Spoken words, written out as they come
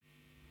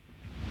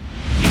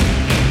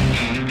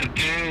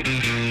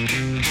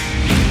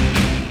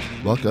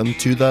Welcome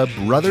to the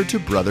Brother to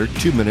Brother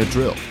 2-Minute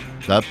Drill,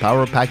 the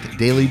power-packed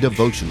daily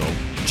devotional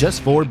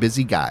just for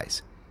busy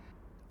guys.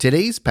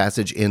 Today's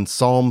passage in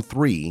Psalm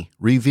 3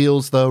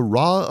 reveals the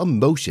raw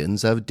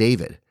emotions of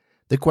David.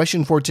 The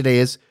question for today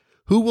is,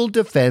 who will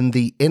defend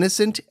the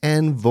innocent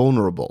and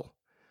vulnerable?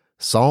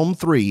 Psalm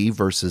 3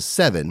 verses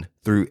 7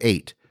 through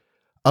 8.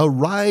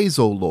 Arise,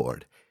 O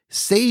Lord,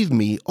 save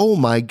me, O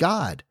my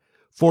God,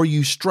 for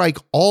you strike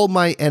all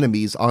my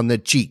enemies on the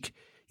cheek.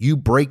 You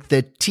break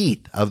the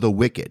teeth of the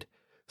wicked.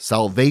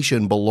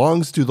 Salvation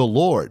belongs to the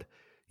Lord.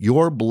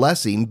 Your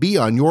blessing be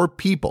on your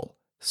people.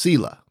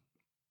 Selah.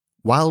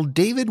 While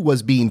David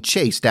was being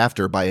chased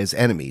after by his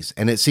enemies,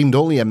 and it seemed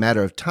only a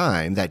matter of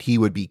time that he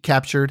would be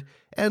captured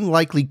and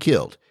likely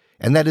killed,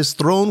 and that his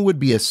throne would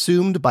be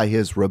assumed by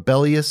his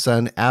rebellious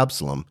son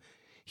Absalom,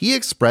 he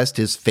expressed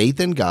his faith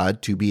in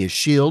God to be his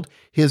shield,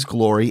 his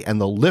glory, and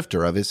the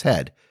lifter of his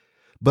head.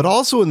 But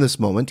also in this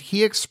moment,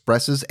 he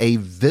expresses a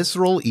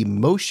visceral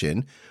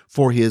emotion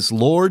for his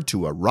Lord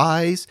to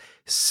arise,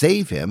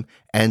 save him,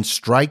 and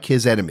strike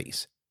his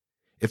enemies.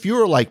 If you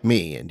are like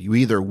me and you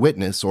either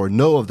witness or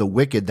know of the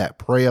wicked that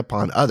prey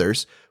upon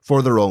others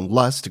for their own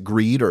lust,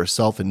 greed, or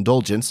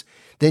self-indulgence,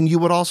 then you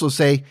would also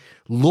say,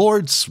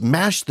 Lord,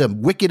 smash the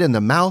wicked in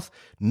the mouth,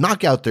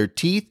 knock out their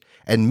teeth,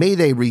 and may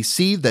they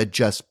receive the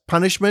just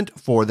punishment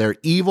for their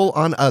evil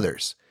on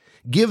others.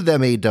 Give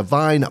them a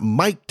divine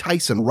Mike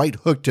Tyson right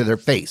hook to their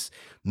face.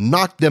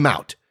 Knock them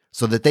out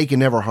so that they can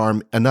never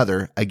harm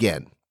another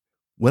again.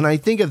 When I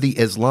think of the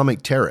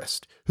Islamic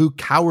terrorists who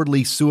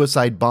cowardly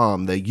suicide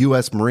bombed the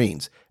U.S.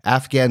 Marines,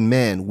 Afghan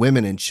men,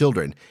 women, and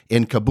children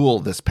in Kabul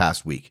this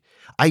past week,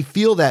 I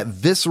feel that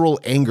visceral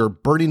anger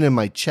burning in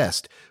my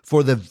chest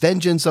for the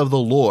vengeance of the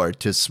Lord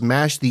to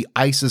smash the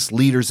ISIS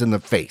leaders in the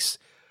face.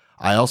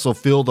 I also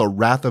feel the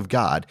wrath of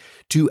God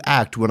to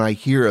act when I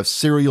hear of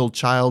serial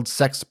child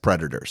sex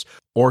predators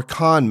or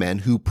con men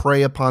who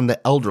prey upon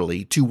the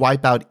elderly to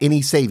wipe out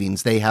any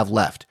savings they have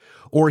left,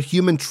 or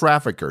human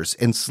traffickers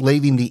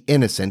enslaving the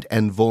innocent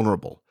and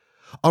vulnerable.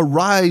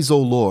 Arise, O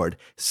Lord,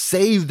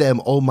 save them,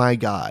 O my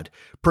God.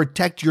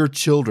 Protect your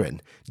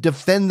children.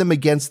 Defend them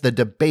against the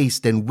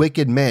debased and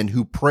wicked men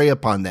who prey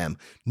upon them.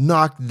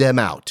 Knock them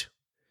out.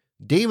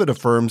 David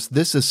affirms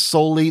this is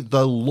solely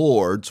the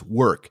Lord's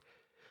work.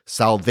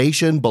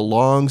 Salvation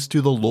belongs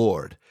to the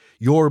Lord.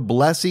 Your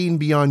blessing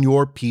be on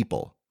your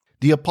people.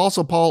 The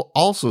Apostle Paul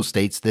also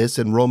states this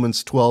in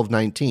Romans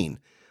 12:19.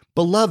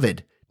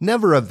 Beloved,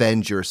 never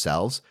avenge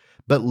yourselves,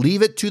 but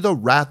leave it to the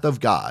wrath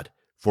of God.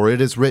 For it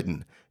is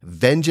written,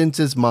 Vengeance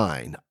is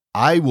mine,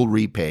 I will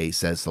repay,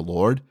 says the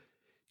Lord.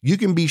 You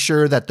can be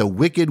sure that the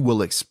wicked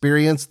will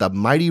experience the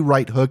mighty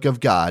right hook of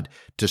God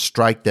to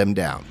strike them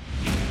down.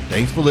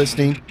 Thanks for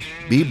listening.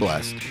 Be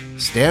blessed.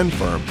 Stand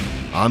firm.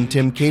 I'm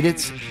Tim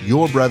Kaditz,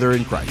 your brother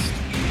in Christ.